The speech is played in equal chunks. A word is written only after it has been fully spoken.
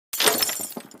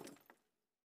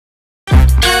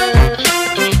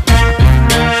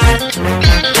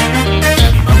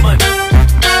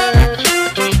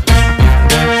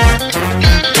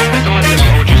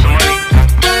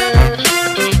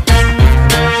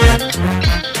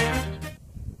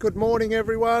Good morning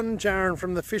everyone, Jaron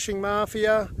from the Fishing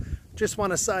Mafia. Just want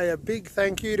to say a big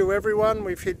thank you to everyone.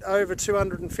 We've hit over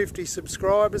 250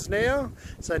 subscribers now,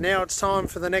 so now it's time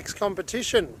for the next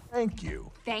competition. Thank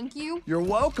you. Thank you. You're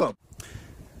welcome.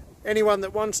 Anyone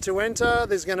that wants to enter,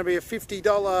 there's going to be a $50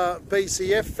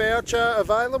 BCF voucher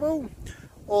available.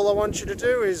 All I want you to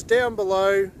do is down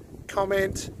below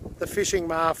comment the Fishing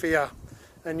Mafia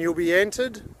and you'll be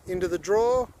entered into the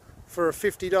draw for a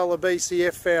 $50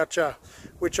 BCF voucher,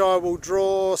 which I will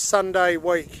draw Sunday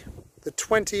week, the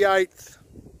 28th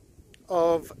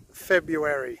of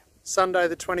February. Sunday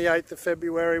the 28th of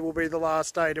February will be the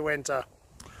last day to enter.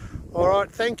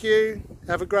 Alright, thank you.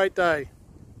 Have a great day.